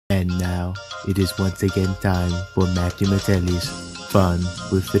And now, it is once again time for Matthew Matelli's Fun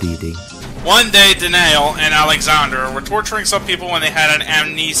with Reading. One day, Daniel and Alexander were torturing some people when they had an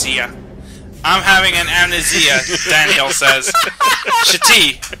amnesia. I'm having an amnesia, Daniel says.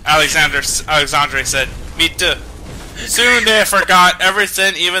 Shitty, Alexandre said. Me too. Soon they forgot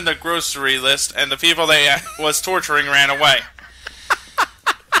everything, even the grocery list, and the people they was torturing ran away.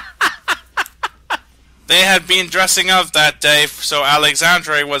 They had been dressing up that day, so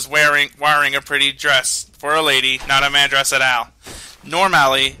Alexandre was wearing a pretty dress. For a lady, not a man dress at all.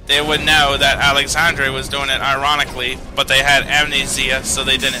 Normally, they would know that Alexandre was doing it ironically, but they had amnesia, so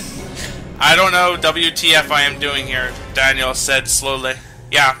they didn't. I don't know WTF I am doing here, Daniel said slowly.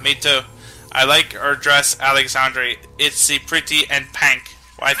 Yeah, me too. I like her dress, Alexandre. It's pretty and pink.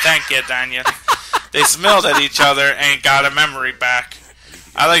 Why, thank you, Daniel. They smiled at each other and got a memory back.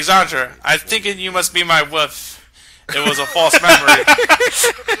 Alexandra, I'm thinking you must be my wife. It was a false memory.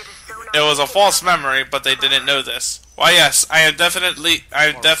 It was a false memory, but they didn't know this. Why, yes, I am definitely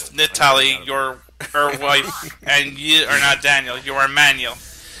your wife, and you are not Daniel. You are Emmanuel.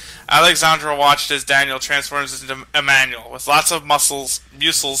 Alexandra watched as Daniel transforms into Emmanuel, with lots of muscles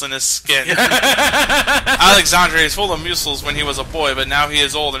in his skin. Alexandra is full of muscles when he was a boy, but now he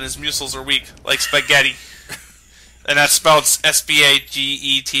is old and his muscles are weak, like spaghetti. And that's spelled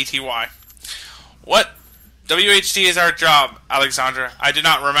Spaghetty. What? WHT is our job, Alexandra. I do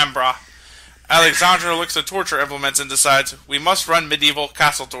not remember. Alexandra looks at torture implements and decides, we must run medieval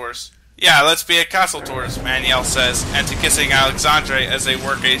castle tours. Yeah, let's be at castle tours, Manuel says, and to kissing Alexandre as they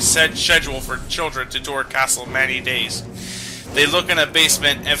work a set schedule for children to tour castle many days. They look in a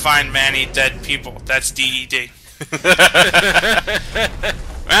basement and find many dead people. That's DED.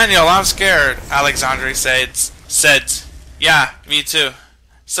 Manuel, I'm scared, Alexandre said. Yeah, me too.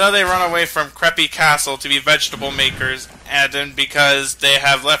 So they run away from Creepy Castle to be vegetable makers, and then because they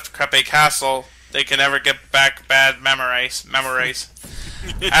have left Creepy Castle, they can never get back bad memories.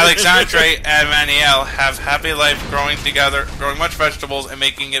 Alexandre and Manuel have happy life growing together, growing much vegetables and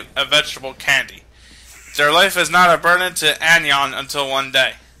making it a vegetable candy. Their life is not a burden to Anyon until one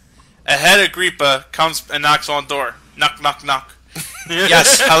day. A head Agrippa comes and knocks on the door. Knock, knock, knock.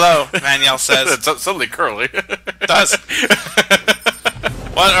 Yes, hello, Manuel says. It's suddenly curly. It does.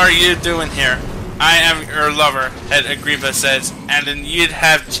 What are you doing here? I am your lover, head Agrippa says, and then you'd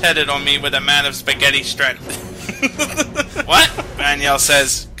have chatted on me with a man of spaghetti strength. What? Manuel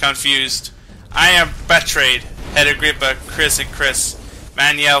says, confused. I am betrayed, head Agrippa, Chris and Chris.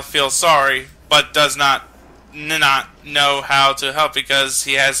 Manuel feels sorry, but does not know how to help because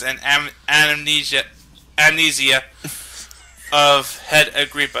he has an amnesia of head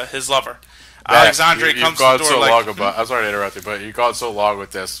Agrippa, his lover. Alexandre comes to the door I'm sorry to interrupt you, but you've gone so long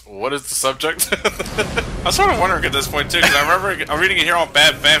with this. What is the subject? I was sort of wondering at this point, too, because I remember I'm reading it here on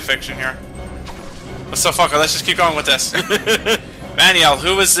bad fanfiction here. But so fuck it, let's just keep going with this. Manuel,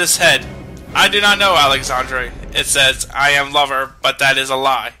 who is this head? I do not know, Alexandre. It says, I am lover, but that is a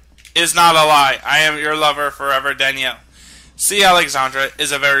lie. Is not a lie. I am your lover forever, Danielle. See, Alexandra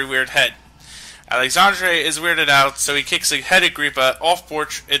is a very weird head. Alexandre is weirded out, so he kicks head Agrippa off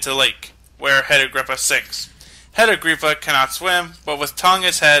porch into lake, where head Agrippa sinks. Head Agrippa cannot swim, but with tongue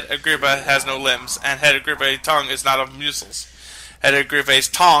as head, Agrippa has no limbs, and head Agrippa's tongue is not of muscles. Head Agrippa's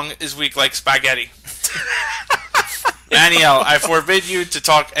tongue is weak like spaghetti. Danielle, I forbid you to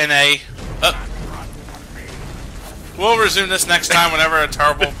talk in a... We'll resume this next time whenever a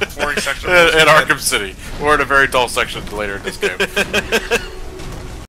terrible boring section... in Arkham City. We're in a very dull section later in this game.